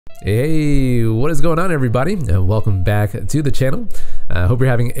Hey, what is going on, everybody? Welcome back to the channel. I hope you're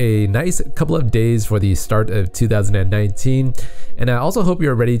having a nice couple of days for the start of 2019, and I also hope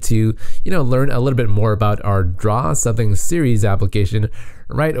you're ready to learn a little bit more about our Draw Something series application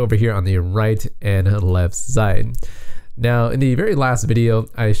right over here on the right and left side. Now, in the very last video,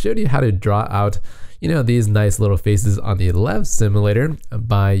 I showed you how to draw out these nice little faces on the left simulator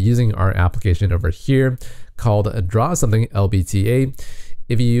by using our application over here called Draw Something LBTA.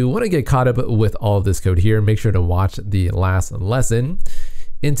 If you want to get caught up with all of this code here, make sure to watch the last lesson.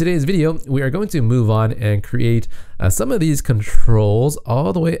 In today's video, we are going to move on and create some of these controls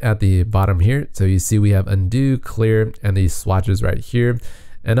all the way at the bottom here. So you see we have undo, clear, and these swatches right here,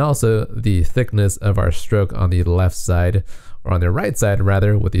 and also the thickness of our stroke on the left side, or on the right side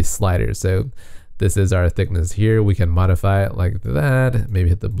rather, with these sliders. So this is our thickness here. We can modify it like that, maybe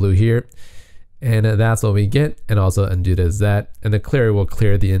hit the blue here. And that's what we get, and also undo does that, and the clear will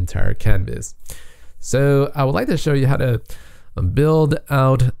clear the entire canvas. So I would like to show you how to build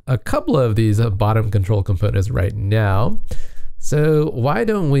out a couple of these bottom control components right now. So why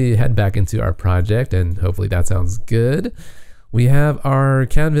don't we head back into our project, and hopefully that sounds good. We have our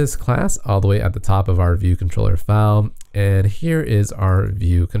canvas class all the way at the top of our ViewController file, and here is our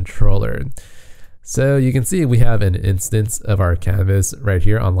ViewController. So you can see we have an instance of our canvas right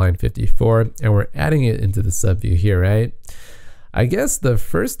here on line 54, and we're adding it into the subview here, right? I guess the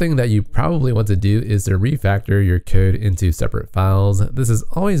first thing that you probably want to do is to refactor your code into separate files. This is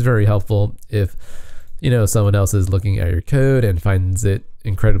always very helpful if someone else is looking at your code and finds it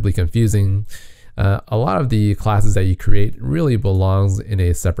incredibly confusing. A lot of the classes that you create really belongs in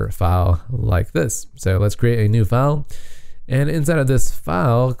a separate file like this. So let's create a new file. And inside of this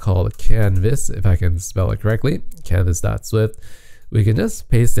file called canvas, if I can spell it correctly, canvas.swift, we can just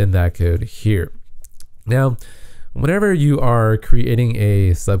paste in that code here. Now, whenever you are creating a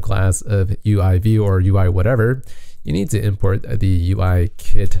subclass of UIView or UI whatever, you need to import the UI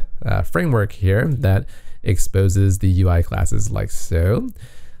kit framework here that exposes the UI classes like so.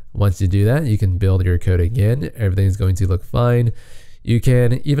 Once you do that, you can build your code again. Everything's going to look fine. You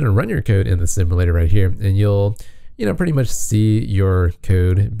can even run your code in the simulator right here, and you'll pretty much see your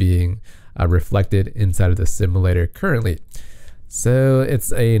code being reflected inside of the simulator currently. So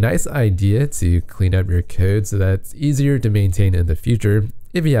it's a nice idea to clean up your code so that it's easier to maintain in the future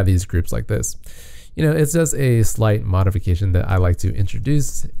if you have these groups like this. It's just a slight modification that I like to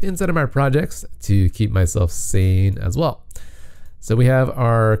introduce inside of my projects to keep myself sane as well. So we have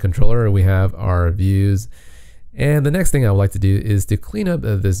our controller, we have our views, and the next thing I would like to do is to clean up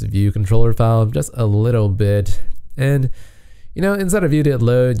this ViewController file just a little bit. And inside of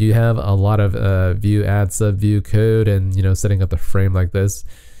view.load, you have a lot of view add subview code and setting up the frame like this.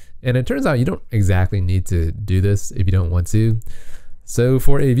 And it turns out you don't exactly need to do this if you don't want to. So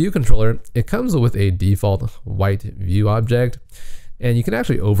for a ViewController, it comes with a default white view object, and you can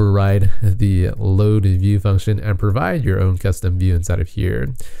actually override the load view function and provide your own custom view inside of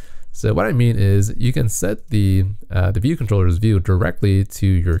here. So what I mean is you can set the ViewController's view directly to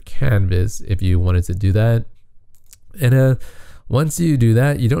your canvas if you wanted to do that. And once you do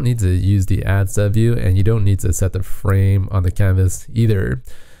that, you don't need to use the add subview, and you don't need to set the frame on the canvas either.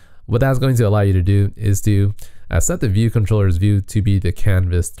 What that's going to allow you to do is to set the ViewController's view to be the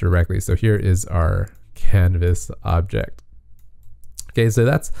canvas directly. So here is our canvas object. Okay, so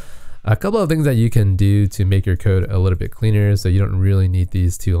that's a couple of things that you can do to make your code a little bit cleaner, so you don't really need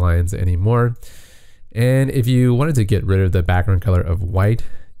these two lines anymore. And if you wanted to get rid of the background color of white,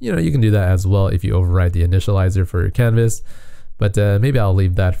 you can do that as well if you override the initializer for your canvas, but maybe I'll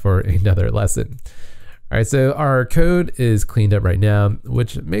leave that for another lesson. All right, so our code is cleaned up right now,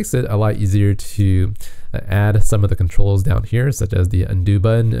 which makes it a lot easier to add some of the controls down here, such as the undo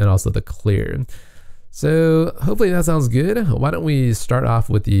button and also the clear. So hopefully that sounds good. Why don't we start off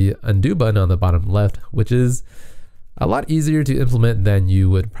with the undo button on the bottom left, which is a lot easier to implement than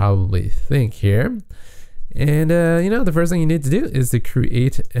you would probably think here. And the first thing you need to do is to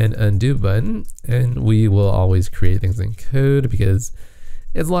create an undo button, and we will always create things in code because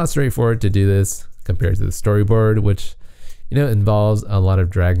it's a lot straightforward to do this compared to the storyboard, which involves a lot of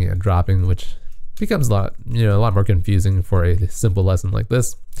dragging and dropping, which becomes a lot more confusing for a simple lesson like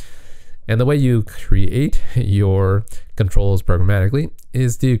this. And the way you create your controls programmatically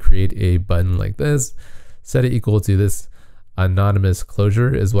is to create a button like this, set it equal to this anonymous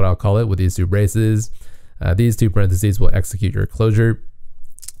closure is what I'll call it, with these two braces. These two parentheses will execute your closure.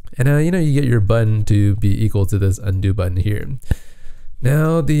 And you get your button to be equal to this undo button here.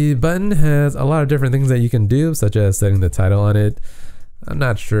 Now the button has a lot of different things that you can do, such as setting the title on it, I'm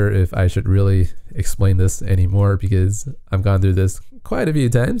not sure if I should really explain this anymore because I've gone through this quite a few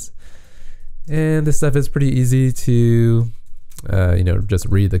times. And this stuff is pretty easy to, just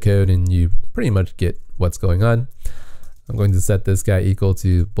read the code and you pretty much get what's going on. I'm going to set this guy equal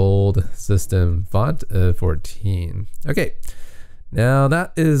to bold system font of 14. Okay, now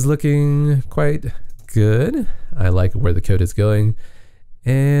that is looking quite good. I like where the code is going.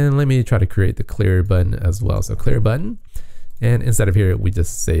 And let me try to create the clear button as well. So clear button, and instead of here, we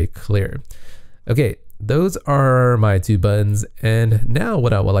just say clear. Okay, those are my two buttons. And now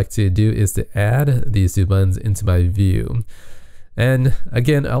what I would like to do is to add these two buttons into my view. And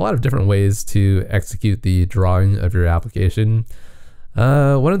again, a lot of different ways to execute the drawing of your application.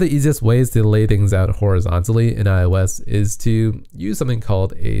 One of the easiest ways to lay things out horizontally in iOS is to use something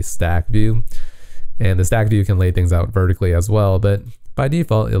called a stack view. And the stack view can lay things out vertically as well, but by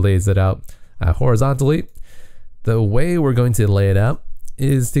default, it lays it out horizontally. The way we're going to lay it out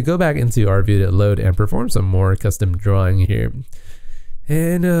is to go back into our view.load and perform some more custom drawing here.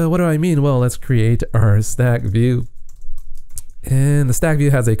 And what do I mean? Well, let's create our stack view. And the stack view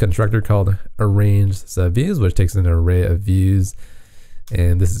has a constructor called arrange subviews, which takes an array of views.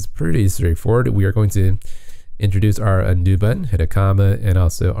 And this is pretty straightforward. We are going to introduce our undo button, hit a comma, and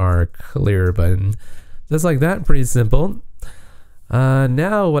also our clear button. Just like that, pretty simple.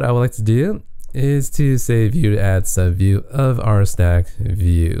 Now what I would like to do is to say view to add subview of our stack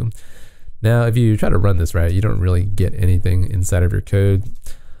view. Now, if you try to run this right, you don't really get anything inside of your code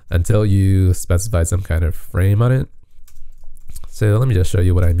until you specify some kind of frame on it. So let me just show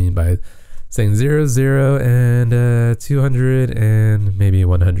you what I mean by saying 0, 0, and 200, and maybe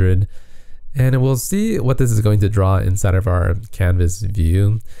 100. And we'll see what this is going to draw inside of our canvas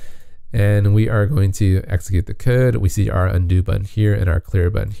view. And we are going to execute the code. We see our undo button here and our clear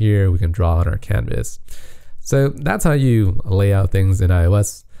button here. We can draw on our canvas. So that's how you lay out things in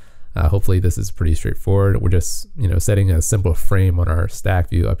iOS. Hopefully this is pretty straightforward. We're just setting a simple frame on our stack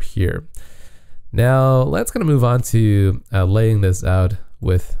view up here. Now let's kind of move on to laying this out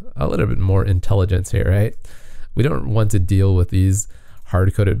with a little bit more intelligence here, right? We don't want to deal with these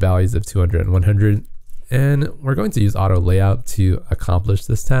hard-coded values of 200 and 100. And we're going to use auto layout to accomplish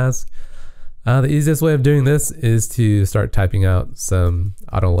this task. The easiest way of doing this is to start typing out some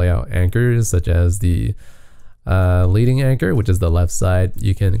auto layout anchors, such as the leading anchor, which is the left side.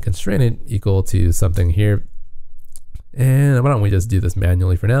 You can constrain it equal to something here. And why don't we just do this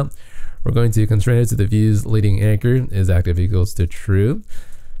manually for now? We're going to constrain it to the view's leading anchor is active equals to true.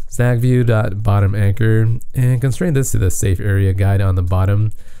 Stack view dot bottom anchor, and constrain this to the safe area guide on the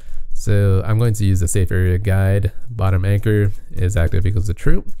bottom. So I'm going to use the safe area guide bottom anchor is active equals to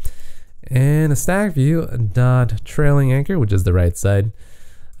true. And a stack view dot trailing anchor, which is the right side.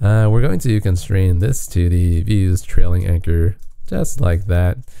 We're going to constrain this to the view's trailing anchor, just like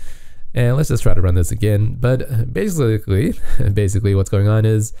that. And let's just try to run this again. But basically what's going on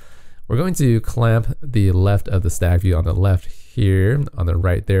is we're going to clamp the left of the stack view on the left here, on the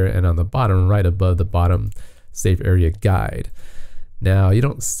right there, and on the bottom right above the bottom safe area guide. Now you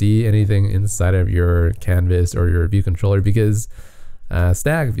don't see anything inside of your canvas or your view controller because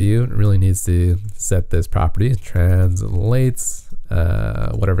stack view really needs to set this property, translates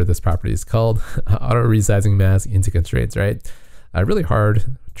whatever this property is called, auto resizing mask into constraints, right? A really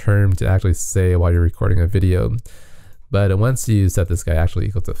hard term to actually say while you're recording a video. But once you set this guy actually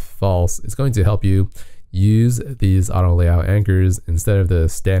equal to false, it's going to help you use these auto layout anchors instead of the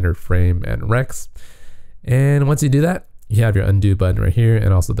standard frame and rex. And once you do that, you have your undo button right here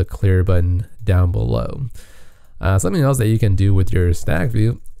and also the clear button down below. Something else that you can do with your stack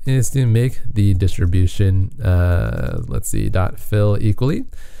view is to make the distribution, dot fill equally.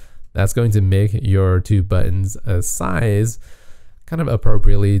 That's going to make your two buttons a size kind of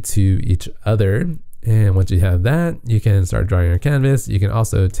appropriately to each other. And once you have that, you can start drawing your canvas. You can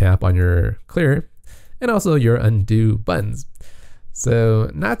also tap on your clear and also your undo buttons. So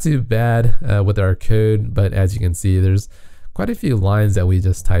not too bad with our code, but as you can see, there's quite a few lines that we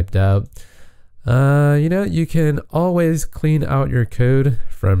just typed out. You can always clean out your code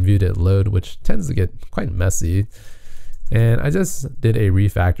from view.load, which tends to get quite messy. And I just did a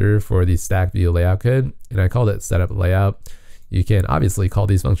refactor for the stack view layout code, and I called it setup layout. You can obviously call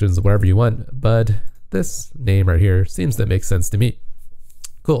these functions whatever you want, but this name right here seems to make sense to me.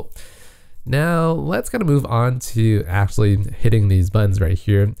 Cool. Now let's kind of move on to actually hitting these buttons right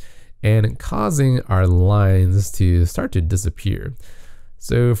here and causing our lines to start to disappear.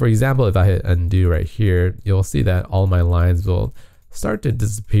 So for example, if I hit undo right here, you'll see that all my lines will start to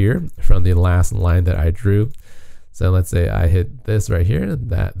disappear from the last line that I drew. So let's say I hit this right here,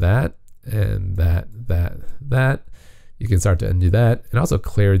 that, and that. You can start to undo that and also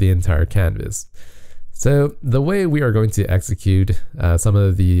clear the entire canvas. So the way we are going to execute some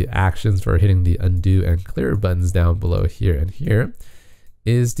of the actions for hitting the undo and clear buttons down below here and here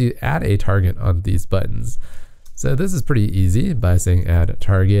is to add a target on these buttons. So this is pretty easy by saying add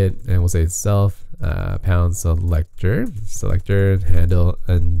target, and we'll say self pound selector handle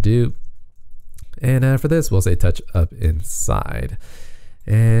undo. And for this, we'll say touch up inside.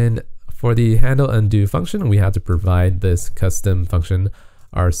 And for the handle undo function, we have to provide this custom function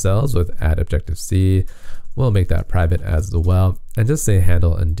ourselves with add objective C. We'll make that private as well, and just say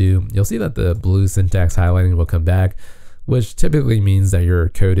handle undo. You'll see that the blue syntax highlighting will come back, which typically means that your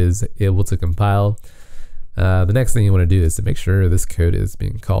code is able to compile. The next thing you want to do is to make sure this code is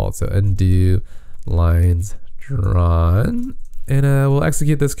being called. So undo lines drawn, and we'll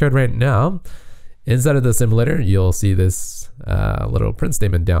execute this code right now. Inside of the simulator, you'll see this little print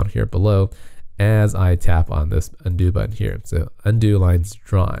statement down here below as I tap on this undo button here. So undo lines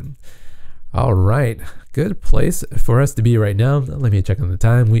drawn. All right, good place for us to be right now. Let me check on the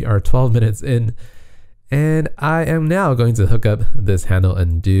time. We are 12 minutes in, and I am now going to hook up this handle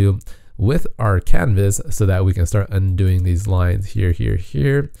undo with our canvas so that we can start undoing these lines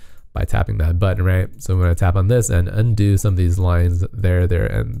here by tapping that button, right? So I'm going to tap on this and undo some of these lines there,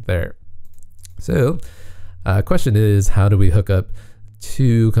 and there. So question is, how do we hook up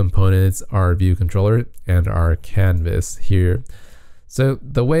two components, our ViewController and our canvas here? So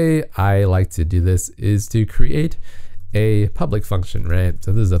the way I like to do this is to create a public function, right?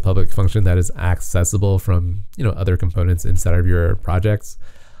 So this is a public function that is accessible from other components inside of your projects.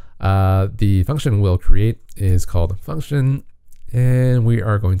 The function we'll create is called function, and we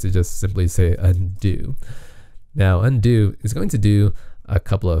are going to just simply say undo. Now undo is going to do a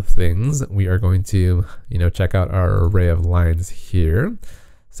couple of things. We are going to check out our array of lines here.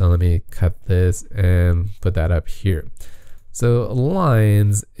 So let me cut this and put that up here. So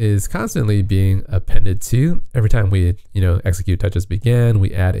lines is constantly being appended to. Every time we execute touches begin,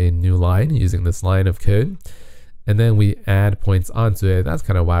 we add a new line using this line of code, and then we add points onto it. That's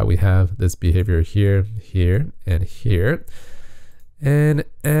kind of why we have this behavior here, here, and here. And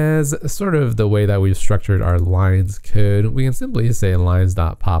as sort of the way that we've structured our lines code, we can simply say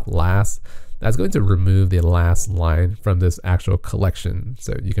lines.pop last. That's going to remove the last line from this actual collection.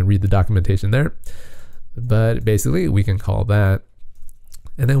 So you can read the documentation there, but basically we can call that.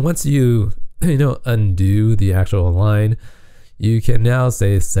 And then once you undo the actual line, you can now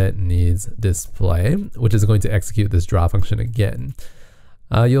say set needs display, which is going to execute this draw function again.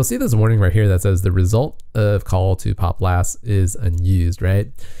 You'll see this warning right here that says the result of call to pop last is unused, right?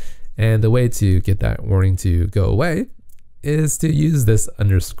 And the way to get that warning to go away is to use this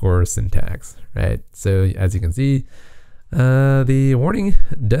underscore syntax, right? So as you can see, the warning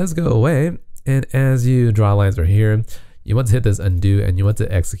does go away. And as you draw lines right here, you want to hit this undo and you want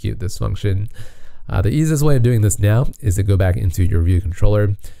to execute this function. The easiest way of doing this now is to go back into your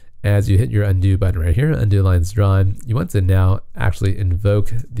ViewController. As you hit your undo button right here, undo lines drawn, you want to now actually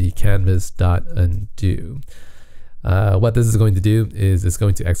invoke the canvas.undo. What this is going to do is it's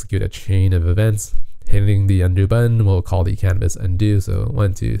going to execute a chain of events. Hitting the undo button will call the canvas undo. So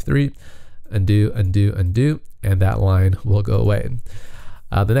 1, 2, 3, undo, undo, undo, and that line will go away.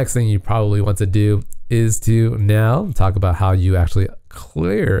 The next thing you probably want to do is to now talk about how you actually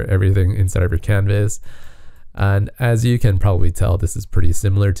clear everything inside of your canvas. And as you can probably tell, this is pretty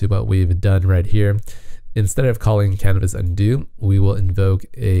similar to what we've done right here. Instead of calling canvas undo, we will invoke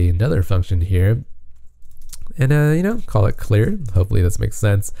another function here and call it clear. Hopefully this makes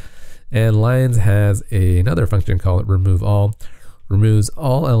sense. And lines has another function called remove all, removes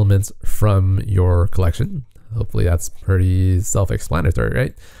all elements from your collection. Hopefully that's pretty self-explanatory,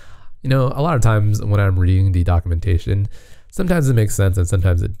 right? A lot of times when I'm reading the documentation, sometimes it makes sense and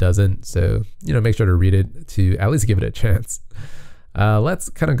sometimes it doesn't. So, make sure to read it to at least give it a chance. Let's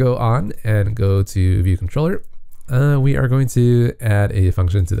kind of go on and go to ViewController. We are going to add a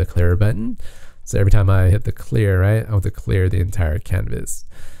function to the clear button. So every time I hit the clear, right, I want to clear the entire canvas.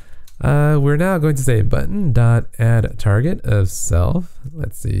 We're now going to say button.add target of self.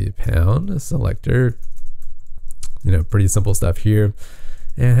 Let's see, pound selector. Pretty simple stuff here.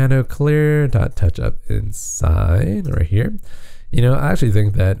 And handle clear dot touch up inside right here. I actually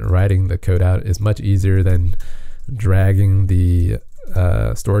think that writing the code out is much easier than dragging the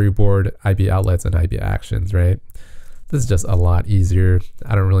storyboard IP outlets and IP actions, right? This is just a lot easier.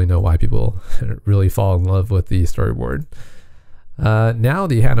 I don't really know why people really fall in love with the storyboard. Now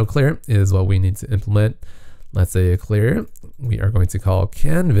the handle clear is what we need to implement. Let's say clear. We are going to call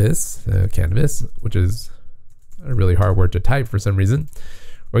canvas, which is a really hard word to type for some reason.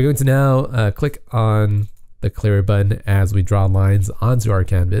 We're going to now click on the clear button as we draw lines onto our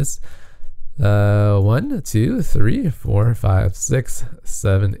canvas. 1, 2, 3, 4, 5, 6,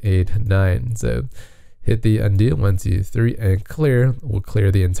 7, 8, 9. So hit the undo, 1, 2, 3, and clear will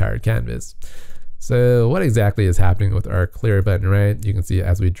clear the entire canvas. So what exactly is happening with our clear button, right? You can see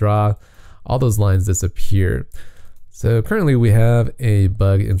as we draw, all those lines disappear. So currently we have a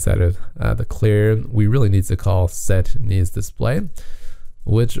bug inside of the clear. We really need to call set needs display,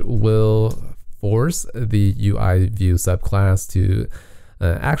 which will force the UIView subclass to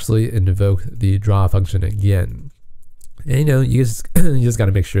actually invoke the draw function again. And you just got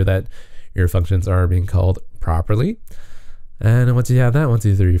to make sure that your functions are being called properly. And once you have that, 1,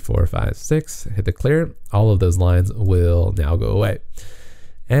 2, 3, 4, 5, 6, hit the clear, all of those lines will now go away.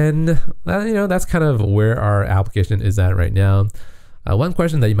 And that's kind of where our application is at right now. One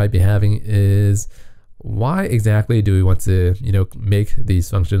question that you might be having is, why exactly do we want to make these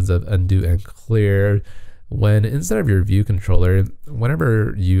functions of undo and clear when instead of your view controller,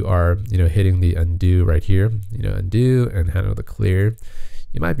 whenever you are hitting the undo right here, undo and handle the clear,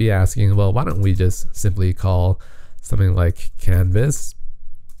 you might be asking, well, why don't we just simply call something like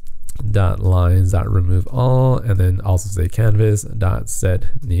canvas.lines.remove all, and then also say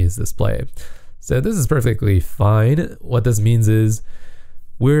canvas.set needs display. So this is perfectly fine. What this means is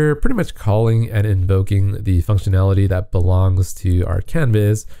we're pretty much calling and invoking the functionality that belongs to our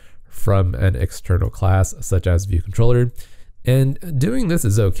canvas from an external class such as ViewController. And doing this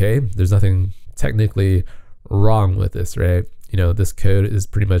is okay. There's nothing technically wrong with this, right? This code is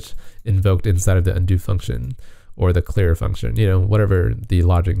pretty much invoked inside of the undo function or the clear function, whatever the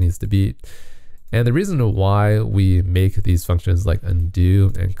logic needs to be. And the reason why we make these functions like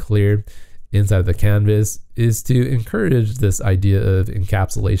undo and clear inside of the canvas is to encourage this idea of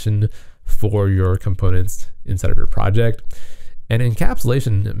encapsulation for your components inside of your project. And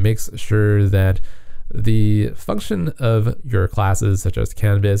encapsulation makes sure that the function of your classes, such as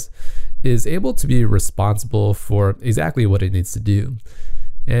canvas, is able to be responsible for exactly what it needs to do.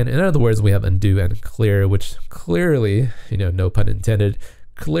 And in other words, we have undo and clear, which clearly, no pun intended,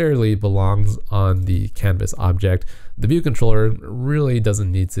 clearly belongs on the canvas object. The view controller really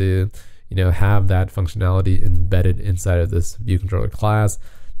doesn't need to, have that functionality embedded inside of this view controller class.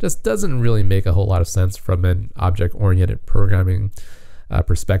 Just doesn't really make a whole lot of sense from an object-oriented programming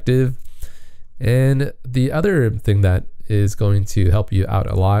perspective. And the other thing that is going to help you out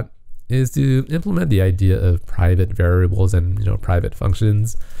a lot is to implement the idea of private variables and private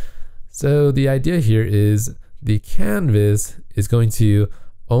functions. So the idea here is the canvas is going to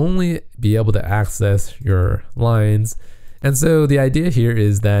only be able to access your lines. And so the idea here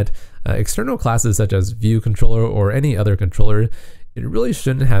is that external classes such as ViewController or any other controller, it really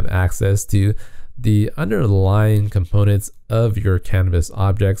shouldn't have access to the underlying components of your canvas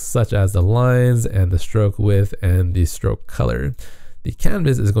objects, such as the lines and the stroke width and the stroke color. The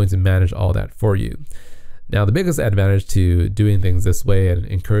canvas is going to manage all that for you. Now, the biggest advantage to doing things this way and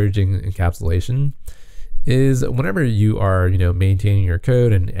encouraging encapsulation is whenever you are, maintaining your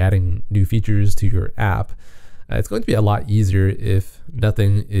code and adding new features to your app, it's going to be a lot easier if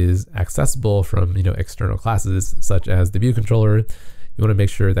nothing is accessible from, external classes such as the view controller. You want to make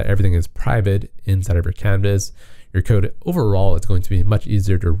sure that everything is private inside of your canvas. Your code overall is going to be much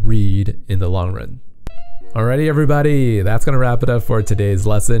easier to read in the long run. Alrighty, everybody, that's going to wrap it up for today's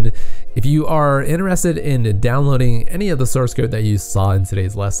lesson. If you are interested in downloading any of the source code that you saw in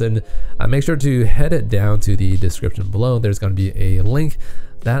today's lesson, make sure to head it down to the description below. There's going to be a link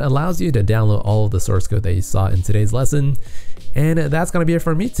that allows you to download all of the source code that you saw in today's lesson. And that's going to be it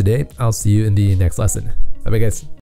for me today. I'll see you in the next lesson. Bye, guys.